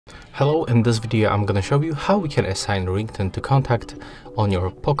Hello, in this video I'm gonna show you how we can assign ringtone to contact on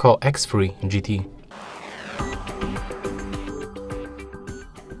your POCO X3 GT.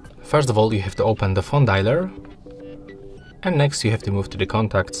 First of all, you have to open the phone dialer, and next you have to move to the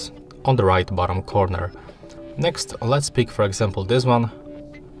contacts on the right bottom corner. Next, let's pick for example this one,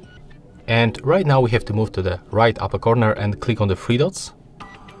 and right now we have to move to the right upper corner and click on the three dots,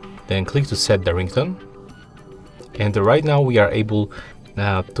 then click to set the ringtone, and right now we are able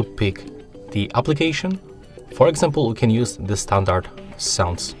to pick the application. For example, we can use the standard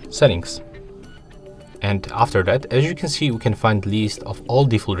sounds settings. And after that, as you can see, we can find list of all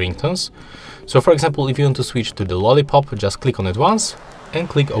default ringtones. So for example, if you want to switch to the lollipop, just click on it once and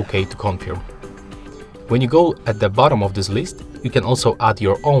click OK to confirm. When you go at the bottom of this list, you can also add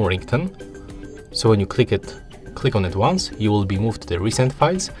your own ringtone. So when you click on it once, you will be moved to the recent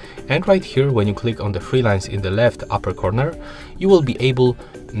files, and right here when you click on the three lines in the left upper corner, you will be able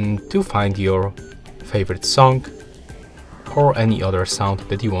to find your favorite song or any other sound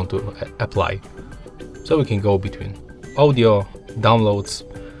that you want to apply. So we can go between audio, downloads,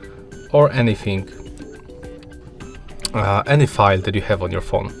 or anything, any file that you have on your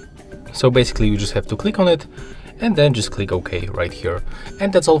phone. So basically you just have to click on it and then just click OK right here.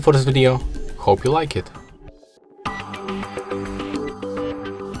 And that's all for this video. Hope you like it.